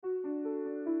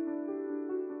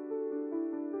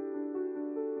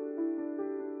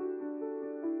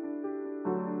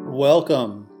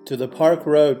Welcome to the Park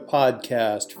Road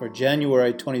Podcast for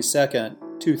January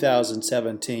 22nd,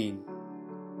 2017.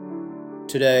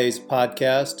 Today's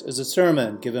podcast is a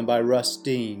sermon given by Russ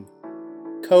Dean,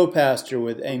 co-pastor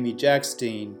with Amy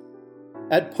Jackstein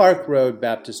at Park Road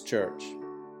Baptist Church.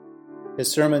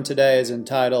 His sermon today is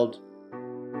entitled,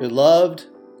 Beloved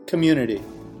Community.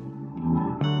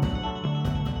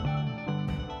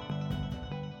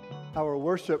 Our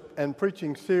worship and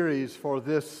preaching series for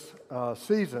this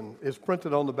season is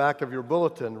printed on the back of your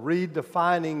bulletin,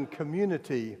 Redefining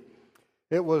Community.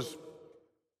 It was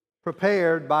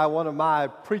prepared by one of my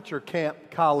preacher camp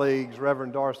colleagues,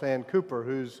 Reverend Doris Ann Cooper,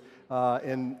 who's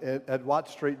at Watt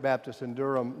Street Baptist in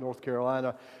Durham, North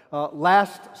Carolina.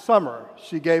 Last summer,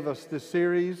 she gave us this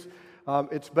series.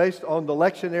 It's based on the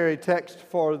lectionary text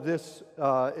for this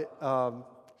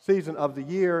season of the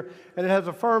year, and it has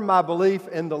affirmed my belief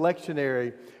in the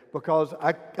lectionary because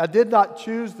I did not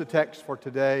choose the text for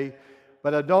today,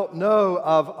 but I don't know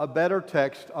of a better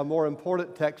text, a more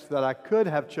important text that I could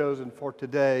have chosen for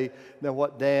today than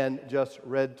what Dan just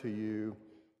read to you.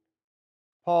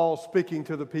 Paul speaking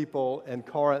to the people in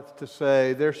Corinth to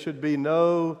say, there should be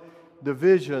no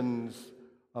divisions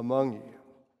among you.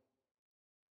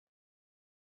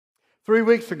 3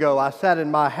 weeks ago, I sat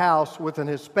in my house with an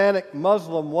Hispanic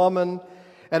Muslim woman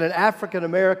and an African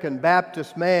American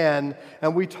Baptist man,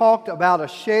 and we talked about a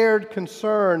shared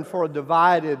concern for a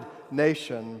divided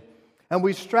nation. And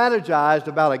we strategized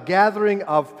about a gathering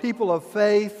of people of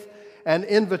faith and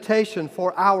invitation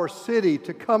for our city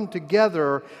to come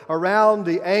together around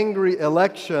the angry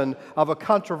election of a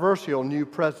controversial new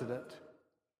president.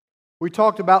 We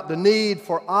talked about the need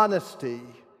for honesty,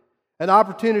 an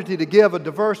opportunity to give a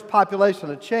diverse population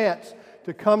a chance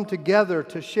to come together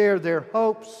to share their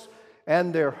hopes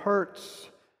and their hurts,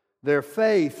 their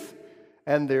faith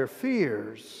and their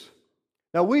fears.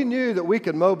 Now, we knew that we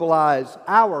could mobilize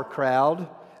our crowd,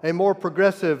 a more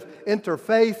progressive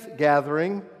interfaith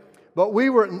gathering, but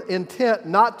we were intent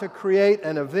not to create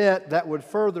an event that would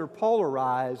further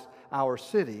polarize our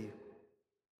city.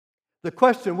 The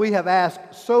question we have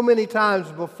asked so many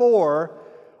times before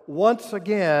once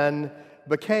again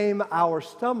became our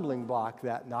stumbling block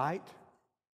that night.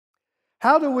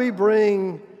 How do we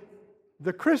bring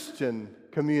the Christian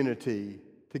community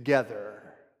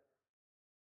together?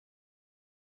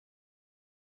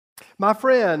 My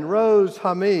friend Rose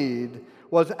Hamid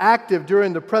was active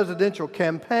during the presidential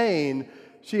campaign.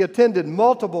 She attended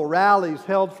multiple rallies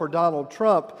held for Donald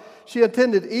Trump. She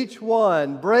attended each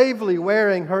one bravely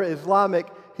wearing her Islamic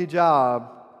hijab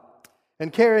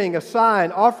and carrying a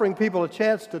sign offering people a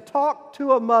chance to talk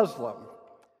to a Muslim.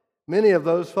 Many of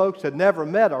those folks had never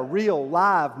met a real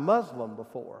live Muslim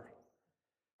before.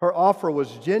 Her offer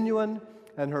was genuine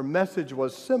and her message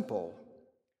was simple.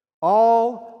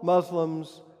 All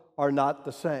Muslims are not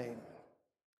the same.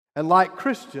 And like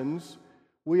Christians,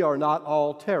 we are not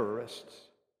all terrorists.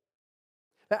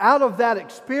 Now, out of that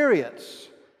experience,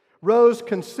 Rose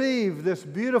conceived this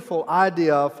beautiful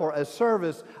idea for a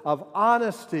service of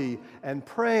honesty and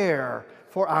prayer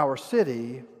for our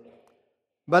city.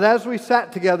 But as we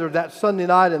sat together that Sunday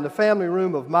night in the family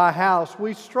room of my house,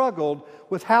 we struggled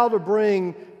with how to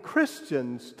bring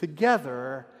Christians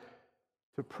together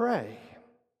to pray.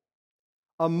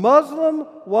 A Muslim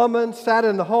woman sat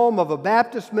in the home of a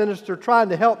Baptist minister trying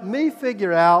to help me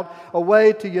figure out a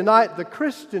way to unite the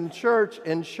Christian church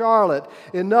in Charlotte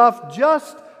enough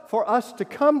just for us to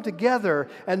come together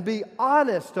and be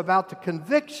honest about the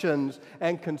convictions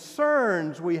and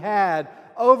concerns we had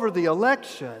over the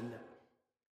election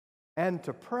and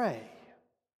to pray.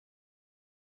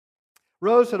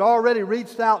 Rose had already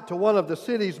reached out to one of the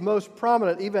city's most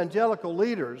prominent evangelical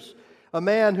leaders, a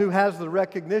man who has the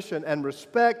recognition and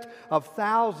respect of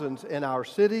thousands in our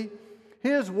city.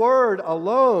 His word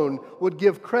alone would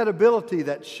give credibility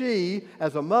that she,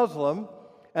 as a Muslim,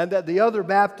 and that the other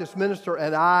Baptist minister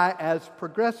and I, as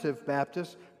progressive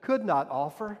Baptists, could not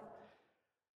offer.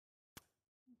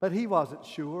 But he wasn't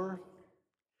sure.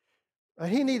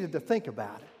 He needed to think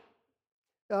about it.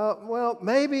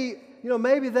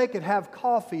 Maybe they could have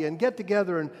coffee and get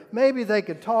together, and maybe they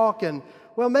could talk, and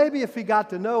maybe if he got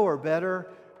to know her better,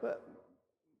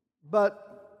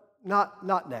 but not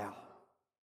now.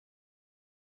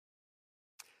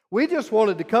 We just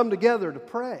wanted to come together to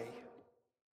pray,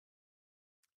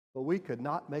 but we could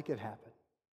not make it happen.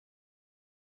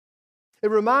 It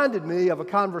reminded me of a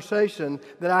conversation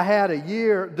that I had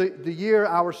the year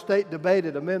our state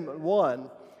debated Amendment 1,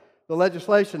 the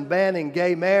legislation banning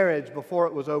gay marriage before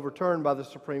it was overturned by the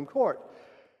Supreme Court.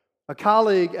 A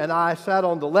colleague and I sat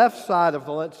on the left side of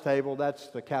the lunch table, that's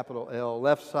the capital L,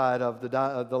 left side of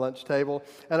the lunch table,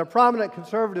 and a prominent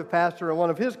conservative pastor and one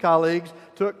of his colleagues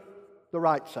took the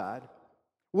right side.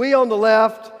 We on the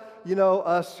left,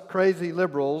 us crazy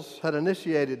liberals, had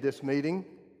initiated this meeting.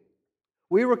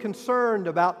 We were concerned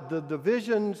about the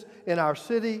divisions in our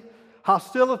city,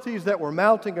 hostilities that were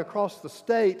mounting across the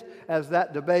state as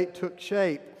that debate took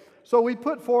shape. So we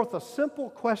put forth a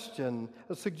simple question,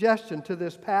 a suggestion to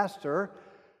this pastor.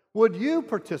 Would you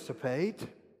participate?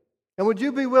 And would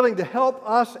you be willing to help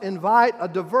us invite a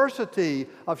diversity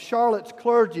of Charlotte's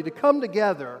clergy to come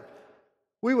together?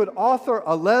 We would author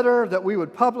a letter that we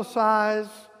would publicize.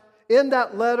 In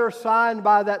that letter signed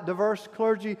by that diverse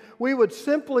clergy, we would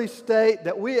simply state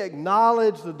that we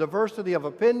acknowledge the diversity of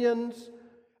opinions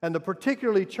and the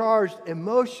particularly charged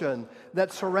emotion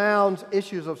that surrounds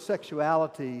issues of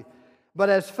sexuality. But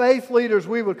as faith leaders,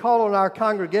 we would call on our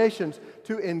congregations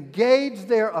to engage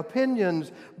their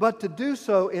opinions, but to do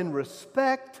so in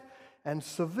respect and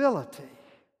civility.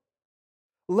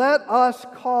 Let us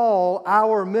call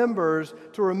our members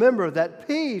to remember that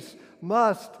peace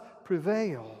must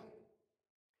prevail.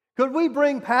 Could we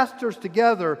bring pastors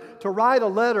together to write a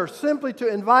letter simply to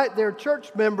invite their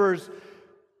church members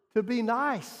to be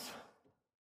nice?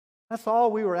 That's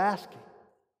all we were asking.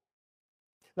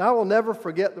 Now, I will never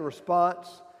forget the response,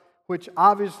 which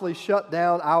obviously shut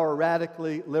down our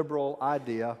radically liberal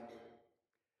idea.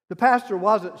 The pastor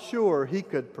wasn't sure he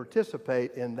could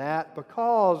participate in that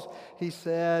because, he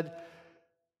said,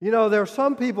 there are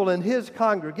some people in his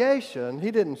congregation,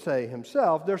 he didn't say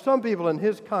himself, there are some people in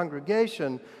his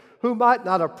congregation who might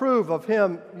not approve of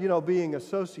him, being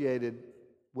associated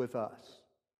with us.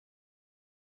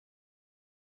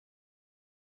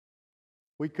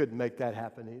 We couldn't make that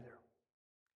happen either,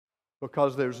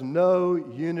 because there's no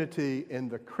unity in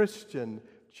the Christian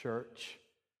church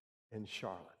in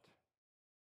Charlotte.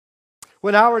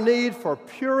 When our need for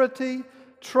purity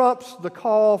trumps the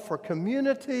call for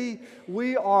community,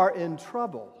 we are in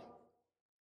trouble.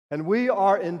 And we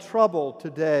are in trouble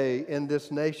today in this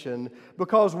nation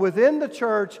because within the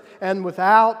church and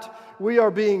without, we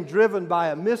are being driven by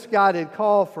a misguided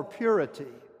call for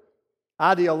purity.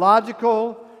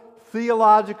 Ideological,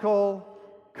 theological,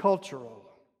 cultural.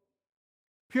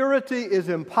 Purity is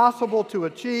impossible to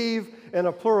achieve in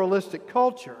a pluralistic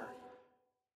culture.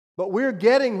 But we're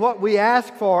getting what we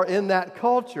ask for in that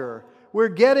culture. We're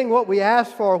getting what we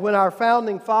asked for when our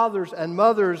founding fathers and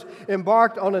mothers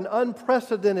embarked on an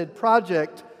unprecedented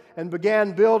project and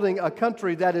began building a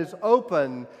country that is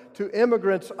open to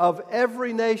immigrants of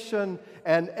every nation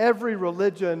and every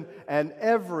religion and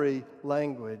every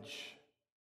language.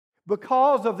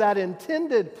 Because of that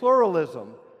intended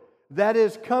pluralism that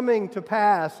is coming to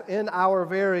pass in our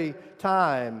very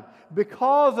time,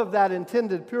 because of that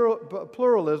intended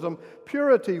pluralism,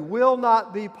 purity will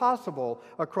not be possible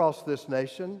across this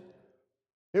nation.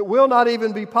 It will not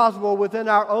even be possible within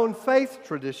our own faith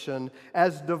tradition,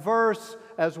 as diverse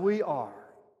as we are.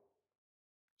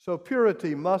 So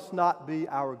purity must not be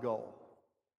our goal.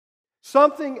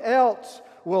 Something else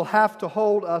will have to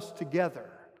hold us together,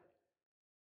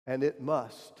 and it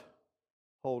must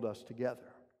hold us together.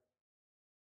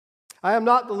 I am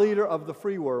not the leader of the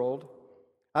free world.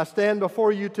 I stand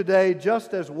before you today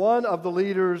just as one of the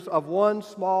leaders of one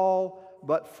small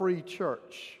but free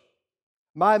church.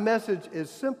 My message is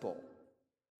simple,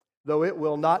 though it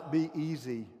will not be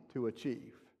easy to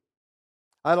achieve.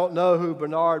 I don't know who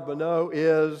Bernard Bonneau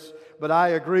is, but I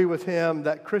agree with him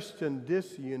that Christian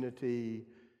disunity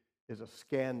is a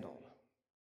scandal.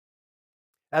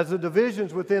 As the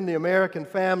divisions within the American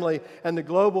family and the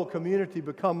global community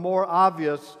become more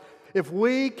obvious, if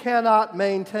we cannot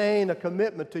maintain a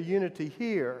commitment to unity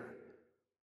here,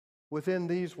 within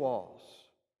these walls,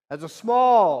 as a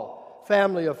small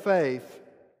family of faith,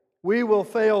 we will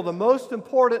fail the most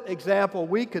important example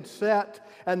we could set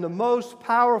and the most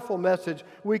powerful message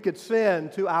we could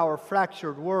send to our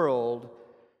fractured world.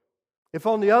 If,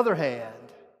 on the other hand,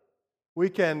 we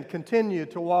can continue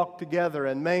to walk together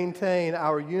and maintain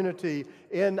our unity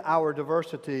in our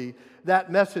diversity,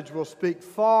 that message will speak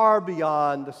far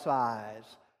beyond the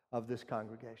size of this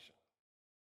congregation.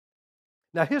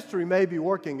 Now, history may be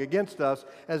working against us,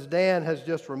 as Dan has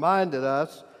just reminded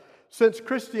us. Since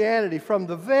Christianity, from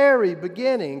the very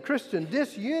beginning, Christian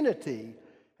disunity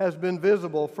has been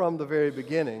visible from the very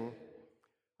beginning.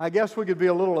 I guess we could be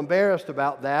a little embarrassed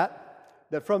about that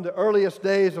from the earliest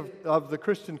days of the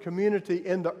Christian community,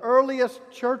 in the earliest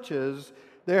churches,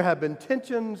 there have been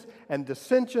tensions and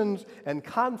dissensions and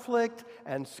conflict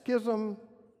and schism.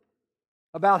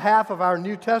 About half of our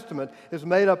New Testament is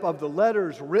made up of the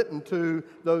letters written to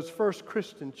those first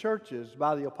Christian churches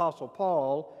by the Apostle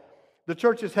Paul. The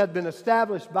churches had been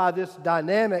established by this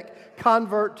dynamic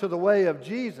convert to the way of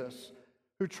Jesus,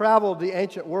 who traveled the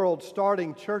ancient world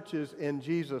starting churches in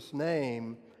Jesus'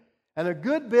 name. And a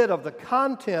good bit of the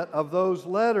content of those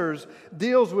letters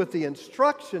deals with the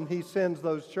instruction he sends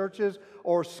those churches,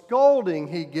 or scolding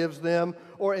he gives them,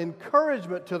 or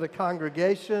encouragement to the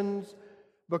congregations,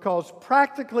 because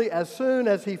practically as soon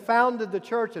as he founded the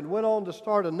church and went on to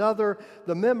start another,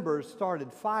 the members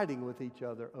started fighting with each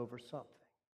other over something.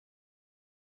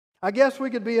 I guess we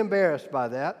could be embarrassed by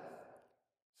that.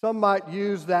 Some might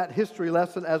use that history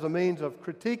lesson as a means of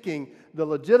critiquing the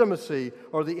legitimacy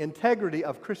or the integrity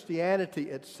of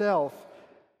Christianity itself.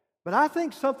 But I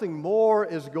think something more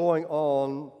is going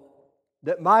on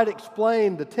that might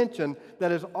explain the tension that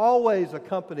has always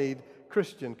accompanied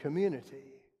Christian community.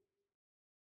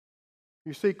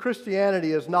 You see,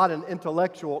 Christianity is not an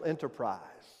intellectual enterprise,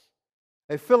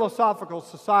 a philosophical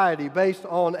society based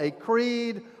on a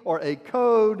creed or a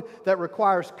code that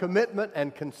requires commitment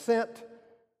and consent.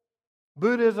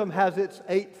 Buddhism has its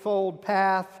eightfold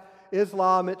path,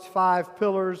 Islam its 5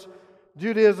 pillars,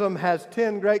 Judaism has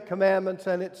 10 great commandments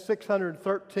and its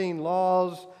 613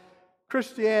 laws.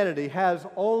 Christianity has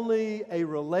only a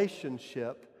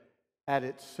relationship at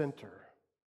its center.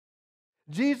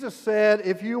 Jesus said,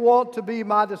 "If you want to be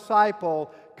my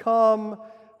disciple, come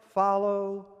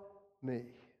follow me."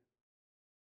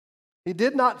 He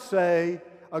did not say,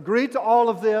 agree to all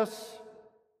of this.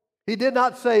 He did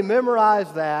not say,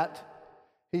 memorize that.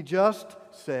 He just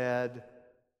said,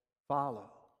 follow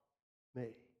me.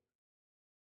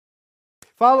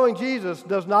 Following Jesus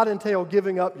does not entail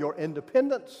giving up your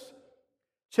independence,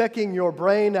 checking your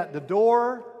brain at the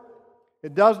door.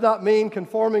 It does not mean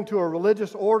conforming to a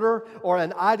religious order or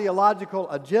an ideological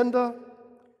agenda.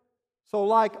 So,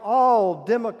 like all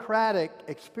democratic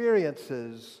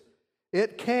experiences,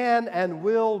 it can and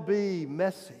will be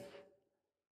messy,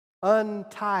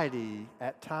 untidy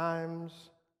at times.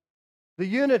 The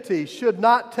unity should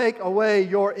not take away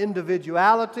your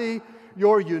individuality,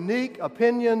 your unique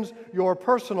opinions, your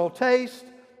personal taste.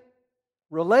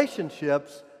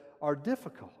 Relationships are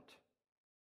difficult.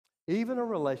 Even a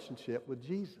relationship with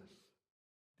Jesus,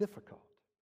 difficult.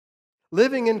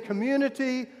 Living in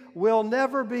community will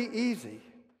never be easy,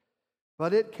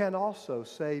 but it can also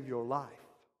save your life.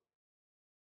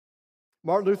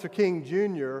 Martin Luther King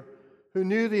Jr., who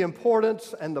knew the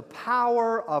importance and the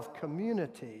power of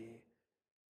community,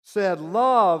 said,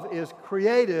 "Love is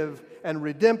creative and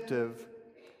redemptive.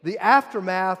 The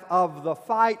aftermath of the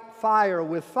fight fire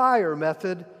with fire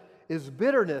method is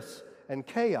bitterness and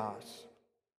chaos.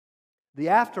 The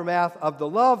aftermath of the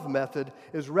love method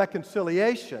is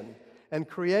reconciliation and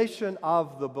creation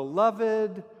of the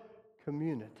beloved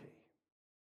community."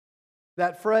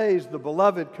 That phrase, the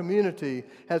beloved community,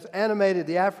 has animated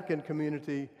the African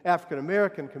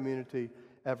American community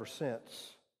ever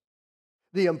since.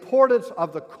 The importance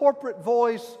of the corporate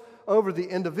voice over the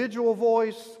individual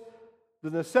voice, the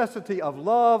necessity of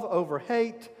love over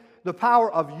hate, the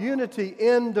power of unity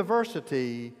in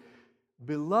diversity,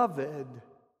 beloved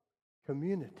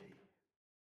community.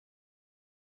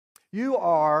 You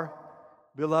are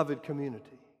beloved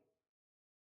community.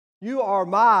 You are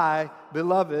my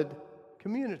beloved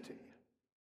community.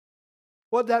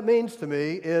 What that means to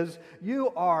me is you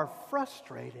are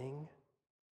frustrating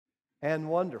and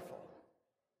wonderful.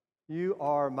 You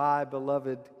are my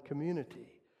beloved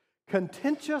community.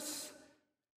 Contentious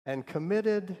and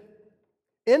committed,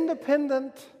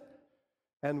 independent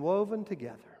and woven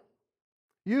together.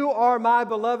 You are my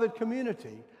beloved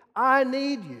community. I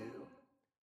need you.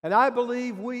 And I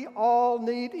believe we all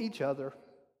need each other,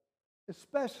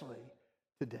 especially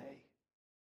today,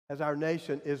 as our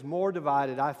nation is more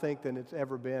divided, I think, than it's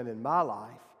ever been in my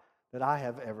life that I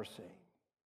have ever seen.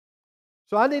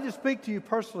 So I need to speak to you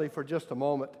personally for just a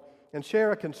moment and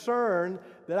share a concern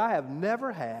that I have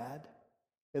never had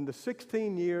in the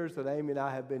 16 years that Amy and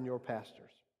I have been your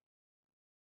pastors.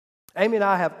 Amy and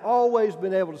I have always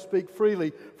been able to speak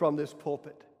freely from this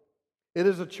pulpit. It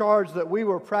is a charge that we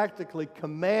were practically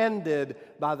commanded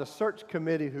by the search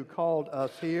committee who called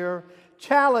us here.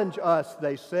 Challenge us,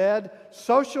 they said,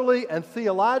 socially and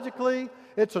theologically.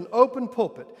 It's an open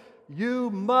pulpit. You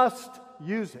must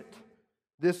use it.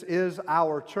 This is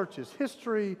our church's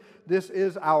history. This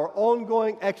is our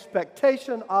ongoing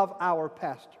expectation of our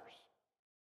pastors.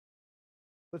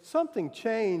 But something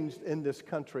changed in this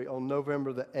country on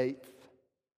November the 8th,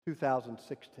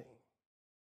 2016.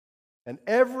 And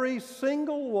every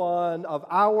single one of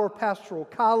our pastoral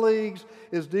colleagues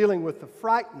is dealing with the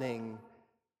frightening,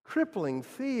 crippling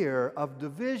fear of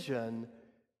division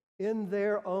in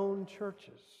their own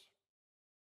churches.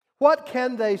 What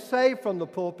can they say from the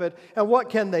pulpit and what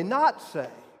can they not say?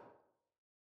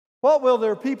 What will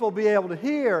their people be able to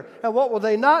hear and what will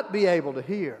they not be able to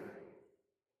hear?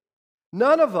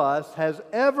 None of us has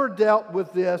ever dealt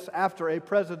with this after a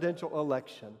presidential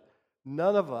election.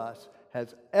 None of us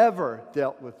has ever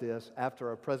dealt with this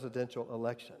after a presidential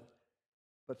election.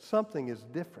 But something is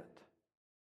different.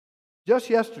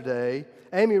 Just yesterday,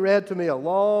 Amy read to me a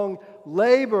long,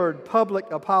 labored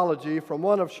public apology from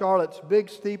one of Charlotte's big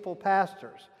steeple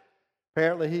pastors.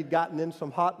 Apparently, he'd gotten in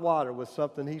some hot water with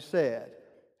something he said.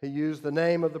 He used the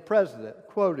name of the president,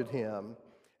 quoted him,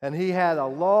 and he had a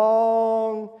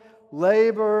long,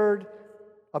 labored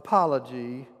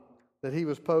apology that he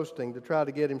was posting to try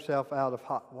to get himself out of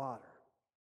hot water.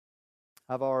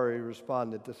 I've already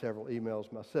responded to several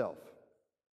emails myself.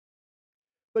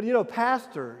 But you know,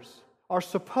 pastors are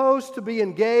supposed to be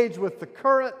engaged with the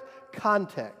current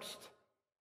context.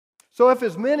 So if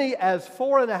as many as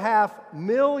 4.5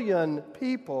 million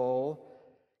people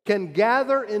can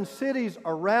gather in cities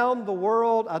around the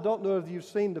world, I don't know if you've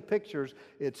seen the pictures,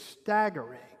 it's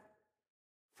staggering.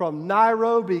 From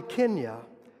Nairobi, Kenya,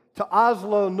 to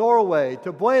Oslo, Norway,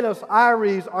 to Buenos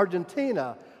Aires,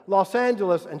 Argentina, Los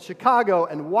Angeles and Chicago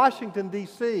and Washington,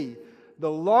 D.C.,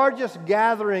 the largest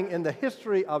gathering in the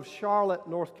history of Charlotte,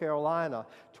 North Carolina,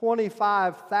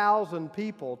 25,000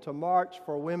 people to march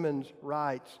for women's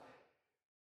rights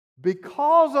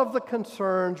because of the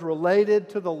concerns related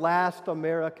to the last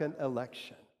American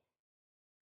election.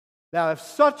 Now, if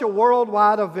such a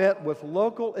worldwide event with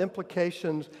local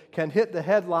implications can hit the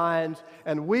headlines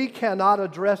and we cannot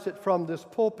address it from this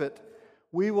pulpit,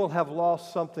 we will have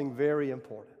lost something very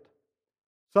important.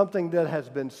 Something that has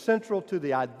been central to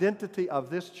the identity of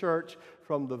this church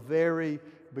from the very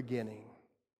beginning.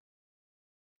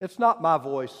 It's not my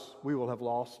voice we will have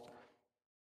lost.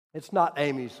 It's not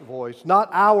Amy's voice, not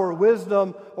our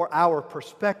wisdom or our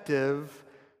perspective.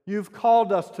 You've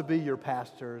called us to be your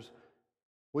pastors.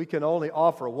 We can only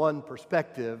offer one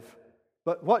perspective,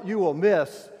 but what you will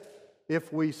miss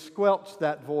if we squelch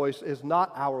that voice is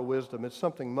not our wisdom. It's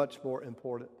something much more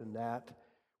important than that.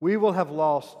 We will have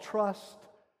lost trust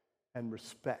and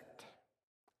respect,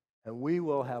 and we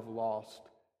will have lost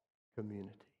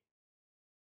community.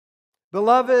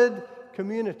 Beloved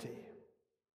community,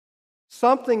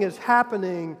 something is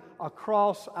happening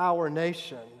across our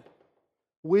nation.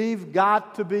 We've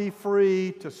got to be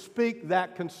free to speak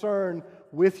that concern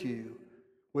with you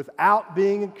without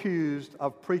being accused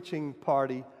of preaching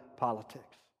party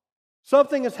politics.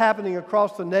 Something is happening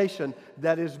across the nation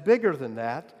that is bigger than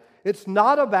that. It's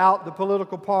not about the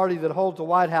political party that holds the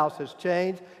White House has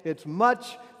changed. It's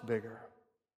much bigger.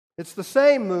 It's the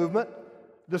same movement,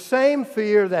 the same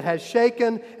fear that has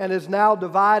shaken and is now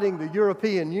dividing the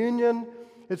European Union.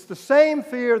 It's the same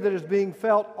fear that is being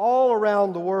felt all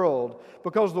around the world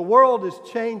because the world is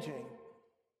changing.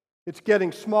 It's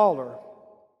getting smaller.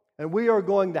 And we are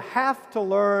going to have to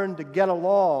learn to get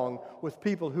along with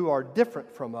people who are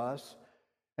different from us.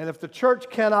 And if the church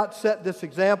cannot set this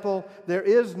example, there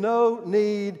is no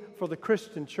need for the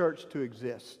Christian church to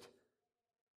exist.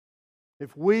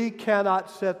 If we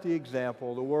cannot set the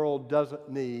example, the world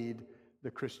doesn't need the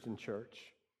Christian church.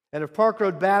 And if Park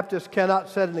Road Baptist cannot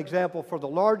set an example for the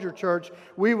larger church,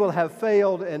 we will have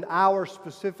failed in our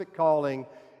specific calling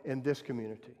in this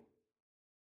community.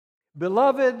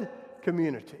 Beloved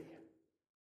community,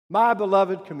 my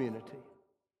beloved community,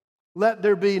 let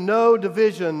there be no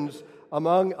divisions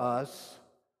among us.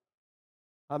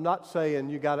 I'm not saying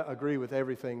you got to agree with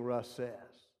everything Russ says.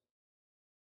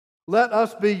 Let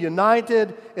us be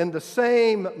united in the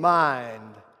same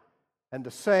mind and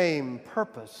the same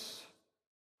purpose,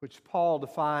 which Paul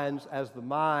defines as the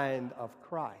mind of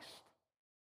Christ.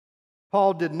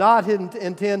 Paul did not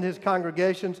intend his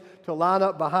congregations to line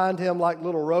up behind him like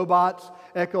little robots,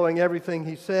 echoing everything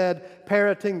he said,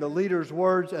 parroting the leader's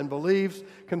words and beliefs,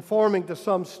 conforming to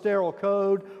some sterile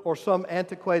code or some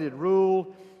antiquated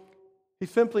rule. He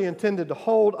simply intended to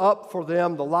hold up for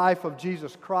them the life of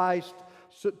Jesus Christ,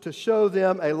 to show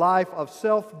them a life of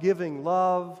self-giving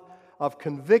love, of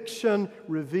conviction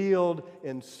revealed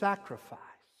in sacrifice,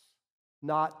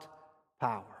 not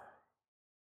power.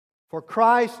 For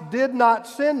Christ did not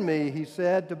send me, he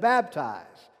said, to baptize,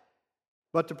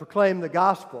 but to proclaim the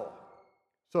gospel,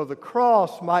 so the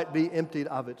cross might be emptied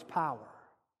of its power.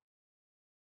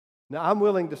 Now, I'm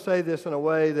willing to say this in a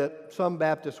way that some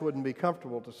Baptists wouldn't be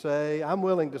comfortable to say. I'm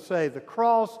willing to say the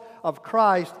cross of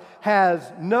Christ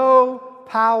has no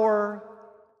power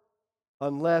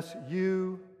unless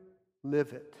you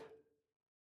live it.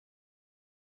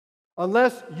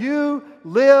 Unless you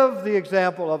live the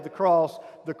example of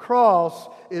the cross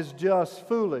is just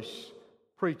foolish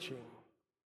preaching.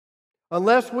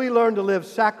 Unless we learn to live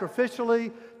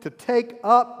sacrificially, to take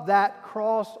up that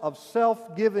cross of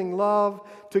self-giving love,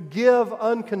 to give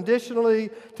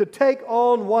unconditionally, to take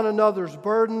on one another's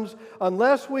burdens,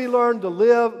 unless we learn to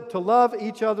love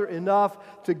each other enough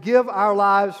to give our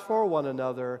lives for one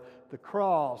another, the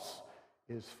cross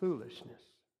is foolishness.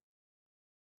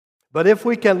 But if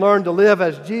we can learn to live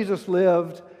as Jesus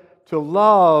lived, to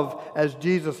love as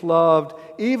Jesus loved,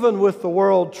 even with the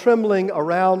world trembling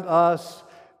around us,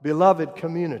 beloved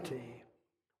community,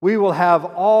 we will have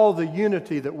all the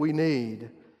unity that we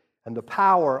need, and the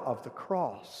power of the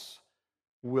cross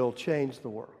will change the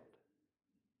world.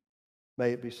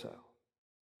 May it be so.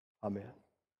 Amen.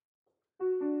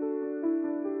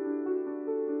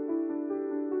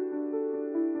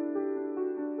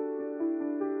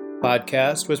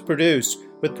 Podcast was produced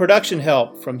with production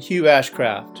help from Hugh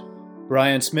Ashcraft,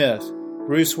 Brian Smith,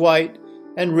 Bruce White,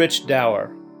 and Rich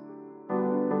Dower.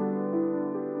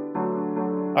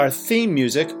 Our theme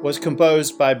music was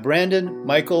composed by Brandon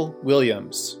Michael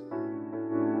Williams.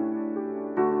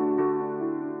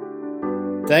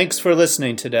 Thanks for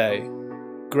listening today.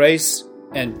 Grace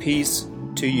and peace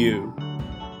to you.